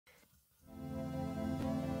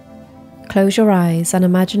Close your eyes and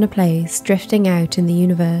imagine a place drifting out in the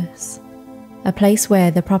universe. A place where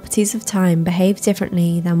the properties of time behave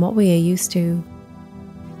differently than what we are used to.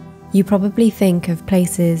 You probably think of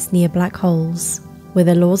places near black holes, where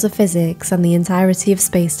the laws of physics and the entirety of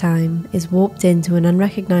space-time is warped into an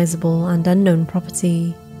unrecognizable and unknown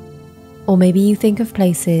property. Or maybe you think of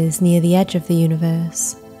places near the edge of the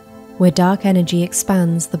universe, where dark energy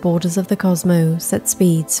expands the borders of the cosmos at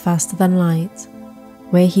speeds faster than light,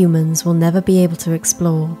 where humans will never be able to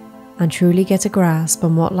explore and truly get a grasp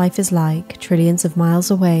on what life is like trillions of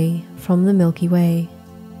miles away from the Milky Way.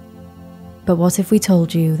 But what if we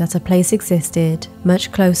told you that a place existed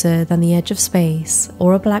much closer than the edge of space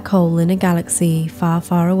or a black hole in a galaxy far,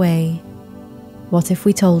 far away? What if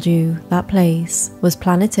we told you that place was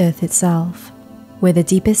planet Earth itself, where the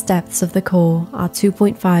deepest depths of the core are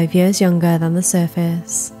 2.5 years younger than the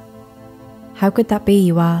surface? How could that be,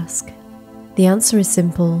 you ask? The answer is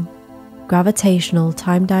simple: gravitational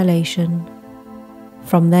time dilation.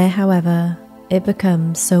 From there, however, it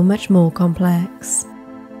becomes so much more complex.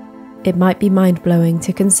 It might be mind-blowing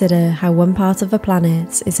to consider how one part of a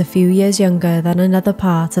planet is a few years younger than another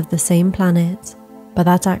part of the same planet, but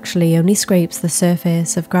that actually only scrapes the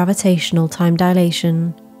surface of gravitational time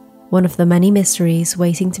dilation, one of the many mysteries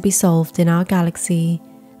waiting to be solved in our galaxy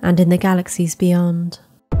and in the galaxies beyond.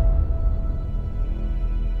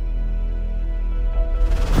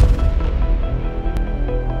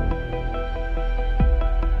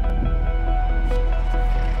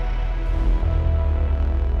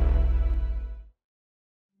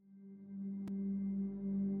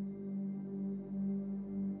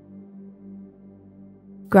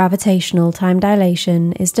 Gravitational time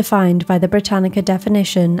dilation is defined by the Britannica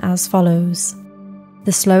definition as follows: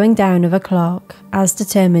 the slowing down of a clock as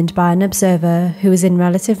determined by an observer who is in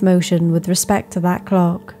relative motion with respect to that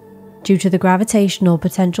clock, due to the gravitational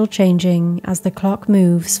potential changing as the clock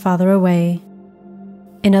moves farther away.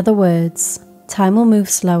 In other words, time will move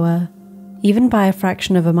slower, even by a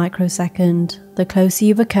fraction of a microsecond, the closer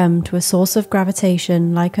you become to a source of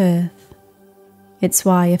gravitation like Earth. It's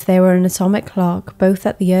why if there were an atomic clock both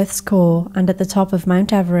at the Earth's core and at the top of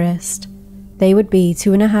Mount Everest, they would be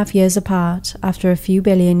 2.5 years apart after a few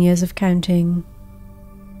billion years of counting.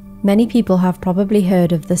 Many people have probably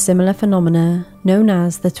heard of the similar phenomena known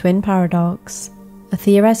as the twin paradox, a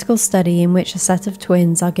theoretical study in which a set of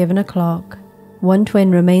twins are given a clock. One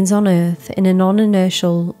twin remains on Earth in a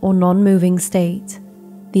non-inertial or non-moving state.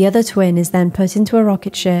 The other twin is then put into a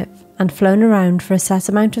rocket ship and flown around for a set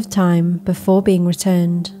amount of time before being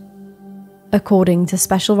returned. According to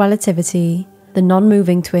special relativity, the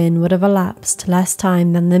non-moving twin would have elapsed less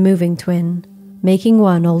time than the moving twin, making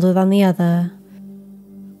one older than the other.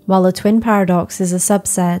 While the twin paradox is a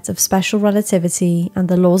subset of special relativity and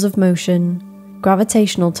the laws of motion,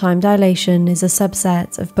 gravitational time dilation is a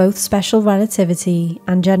subset of both special relativity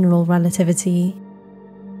and general relativity.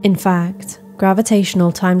 In fact,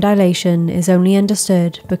 gravitational time dilation is only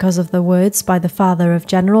understood because of the words by the father of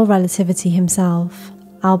general relativity himself,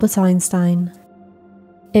 Albert Einstein.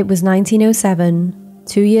 It was 1907,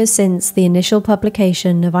 2 years since the initial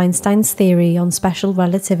publication of Einstein's theory on special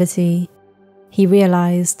relativity. He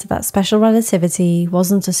realized that special relativity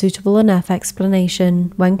wasn't a suitable enough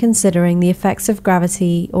explanation when considering the effects of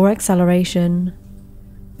gravity or acceleration.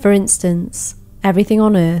 For instance, everything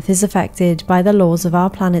on Earth is affected by the laws of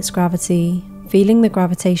our planet's gravity, feeling the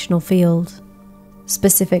gravitational field.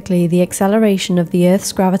 Specifically, the acceleration of the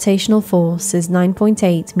Earth's gravitational force is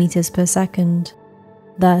 9.8 meters per second.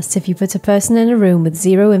 Thus, if you put a person in a room with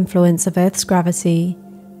zero influence of Earth's gravity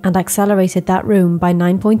and accelerated that room by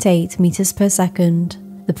 9.8 meters per second,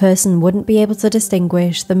 the person wouldn't be able to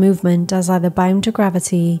distinguish the movement as either bound to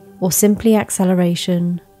gravity or simply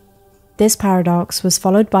acceleration. This paradox was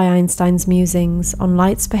followed by Einstein's musings on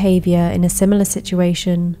light's behavior in a similar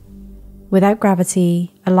situation. Without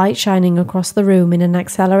gravity, a light shining across the room in an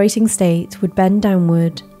accelerating state would bend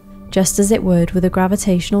downward, just as it would with a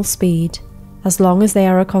gravitational speed, as long as they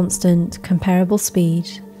are a constant, comparable speed.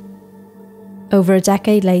 Over a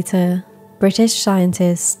decade later, British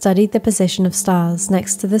scientists studied the position of stars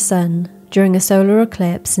next to the Sun during a solar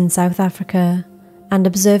eclipse in South Africa and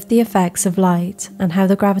observed the effects of light and how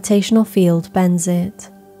the gravitational field bends it.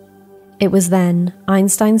 It was then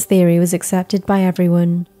Einstein's theory was accepted by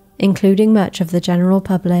everyone, including much of the general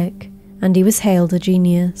public, and he was hailed a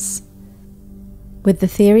genius. With the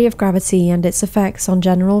theory of gravity and its effects on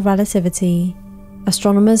general relativity,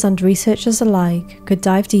 astronomers and researchers alike could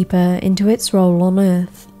dive deeper into its role on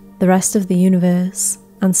Earth, the rest of the universe,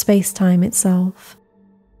 and space-time itself.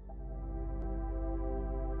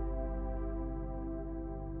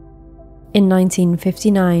 In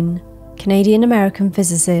 1959, Canadian-American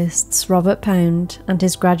physicists Robert Pound and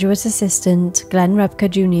his graduate assistant Glenn Rebka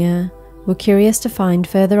Jr. were curious to find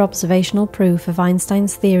further observational proof of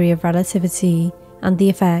Einstein's theory of relativity and the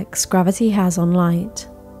effects gravity has on light.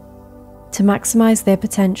 To maximize their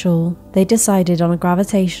potential, they decided on a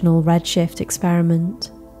gravitational redshift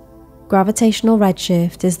experiment. Gravitational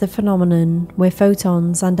redshift is the phenomenon where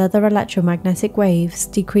photons and other electromagnetic waves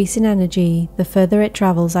decrease in energy the further it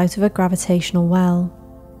travels out of a gravitational well.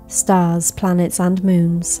 Stars, planets, and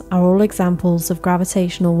moons are all examples of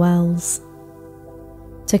gravitational wells.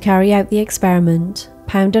 To carry out the experiment,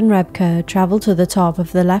 Pound and Rebka travelled to the top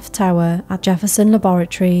of the left tower at Jefferson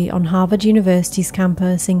Laboratory on Harvard University's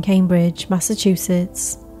campus in Cambridge,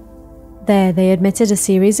 Massachusetts. There they emitted a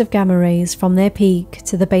series of gamma rays from their peak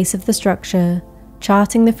to the base of the structure,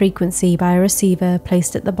 charting the frequency by a receiver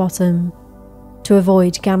placed at the bottom. To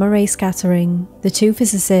avoid gamma ray scattering, the two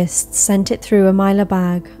physicists sent it through a Mylar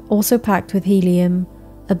bag, also packed with helium,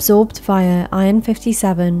 absorbed via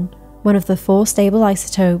iron-57, one of the 4 stable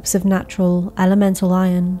isotopes of natural elemental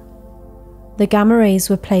iron. The gamma rays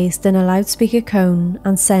were placed in a loudspeaker cone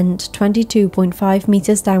and sent 22.5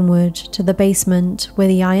 meters downward to the basement where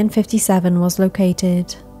the iron-57 was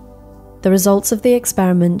located. The results of the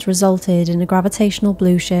experiment resulted in a gravitational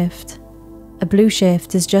blue shift. A blue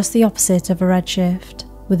shift is just the opposite of a redshift,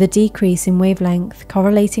 with a decrease in wavelength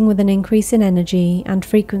correlating with an increase in energy and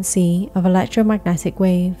frequency of electromagnetic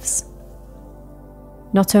waves.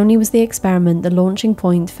 Not only was the experiment the launching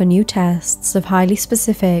point for new tests of highly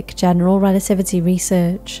specific general relativity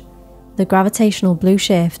research, the gravitational blue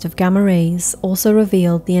shift of gamma rays also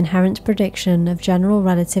revealed the inherent prediction of general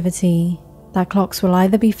relativity, that clocks will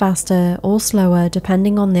either be faster or slower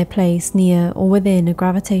depending on their place near or within a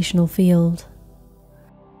gravitational field.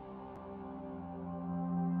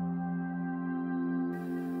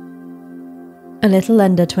 A little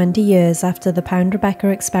under 20 years after the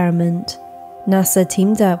Pound-Rebka experiment, NASA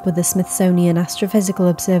teamed up with the Smithsonian Astrophysical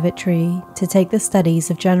Observatory to take the studies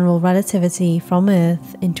of general relativity from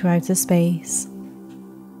Earth into outer space.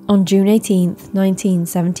 On June 18,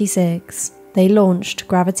 1976, they launched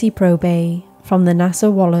Gravity Probe A from the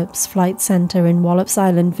NASA Wallops Flight Center in Wallops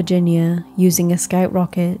Island, Virginia, using a Scout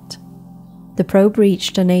rocket. The probe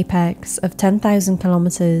reached an apex of 10,000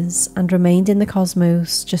 kilometers and remained in the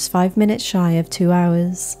cosmos just 5 minutes shy of 2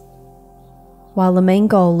 hours. While the main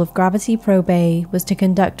goal of Gravity Probe A was to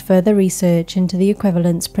conduct further research into the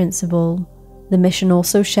equivalence principle, the mission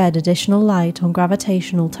also shed additional light on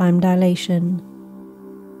gravitational time dilation.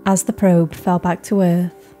 As the probe fell back to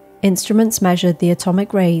Earth, instruments measured the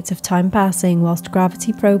atomic rate of time passing whilst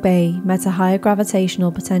Gravity Probe A met a higher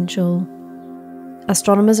gravitational potential.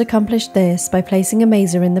 Astronomers accomplished this by placing a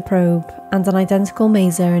maser in the probe and an identical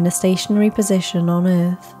maser in a stationary position on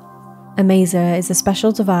Earth. A maser is a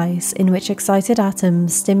special device in which excited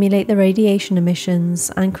atoms stimulate the radiation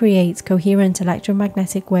emissions and create coherent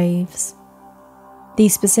electromagnetic waves.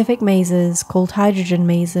 These specific masers, called hydrogen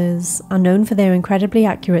masers, are known for their incredibly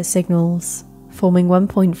accurate signals, forming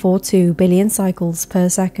 1.42 billion cycles per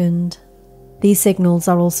second. These signals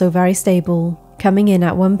are also very stable, coming in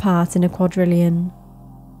at 1 part in a quadrillion.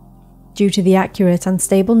 Due to the accurate and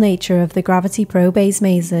stable nature of the Gravity Probe A's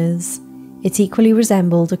masers, it equally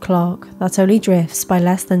resembled a clock that only drifts by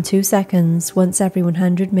less than 2 seconds once every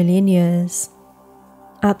 100 million years.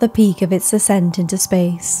 At the peak of its ascent into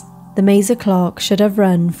space, the maser clock should have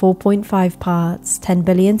run 4.5 parts 10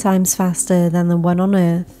 billion times faster than the one on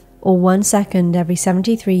Earth, or 1 second every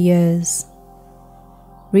 73 years.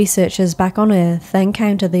 Researchers back on Earth then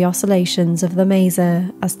counted the oscillations of the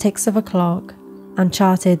maser as ticks of a clock and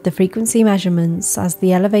charted the frequency measurements as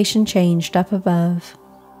the elevation changed up above,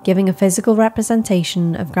 giving a physical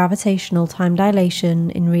representation of gravitational time dilation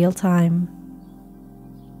in real time.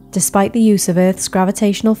 Despite the use of Earth's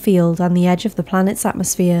gravitational field and the edge of the planet's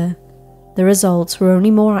atmosphere, the results were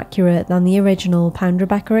only more accurate than the original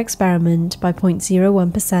Pound-Rebka experiment by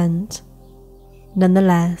 0.01%.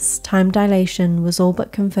 Nonetheless, time dilation was all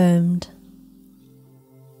but confirmed.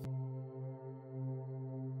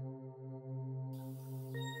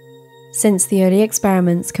 Since the early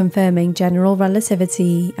experiments confirming general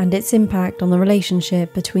relativity and its impact on the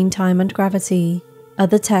relationship between time and gravity,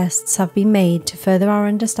 other tests have been made to further our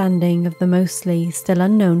understanding of the mostly still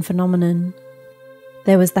unknown phenomenon.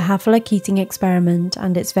 There was the Hafele-Keating experiment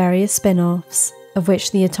and its various spin-offs, of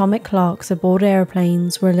which the atomic clocks aboard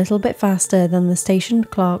aeroplanes were a little bit faster than the stationed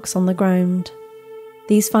clocks on the ground.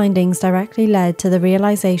 These findings directly led to the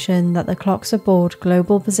realization that the clocks aboard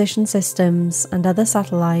global position systems and other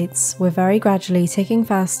satellites were very gradually ticking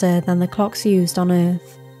faster than the clocks used on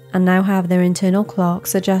Earth, and now have their internal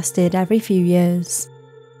clocks adjusted every few years.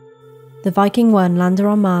 The Viking 1 lander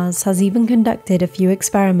on Mars has even conducted a few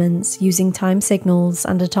experiments using time signals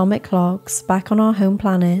and atomic clocks back on our home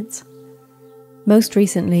planet. Most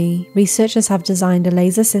recently, researchers have designed a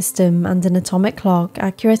laser system and an atomic clock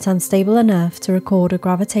accurate and stable enough to record a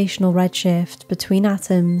gravitational redshift between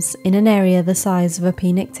atoms in an area the size of a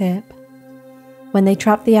peanut tip. When they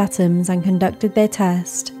trapped the atoms and conducted their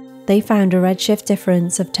test, they found a redshift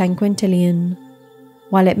difference of 10 quintillion.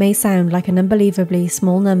 While it may sound like an unbelievably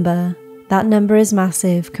small number, that number is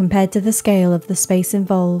massive compared to the scale of the space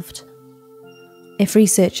involved. If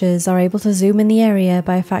researchers are able to zoom in the area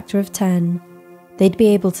by a factor of 10, they'd be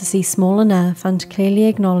able to see small enough and clearly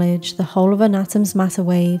acknowledge the whole of an atom's matter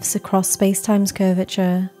waves across space-time's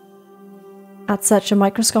curvature. At such a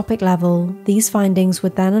microscopic level, these findings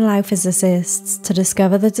would then allow physicists to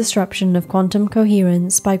discover the disruption of quantum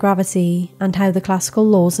coherence by gravity and how the classical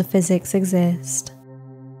laws of physics exist.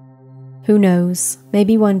 Who knows,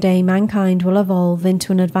 maybe one day mankind will evolve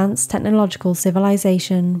into an advanced technological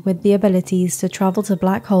civilization with the abilities to travel to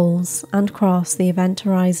black holes and cross the event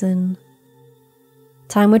horizon.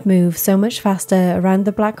 Time would move so much faster around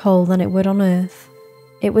the black hole than it would on Earth.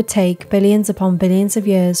 It would take billions upon billions of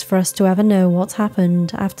years for us to ever know what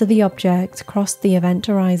happened after the object crossed the event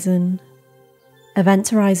horizon. Event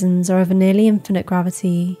horizons are of a nearly infinite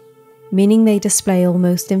gravity, meaning they display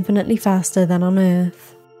almost infinitely faster than on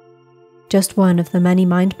Earth. Just one of the many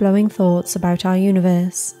mind-blowing thoughts about our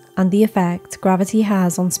universe and the effect gravity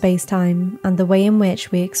has on space-time and the way in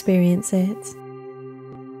which we experience it.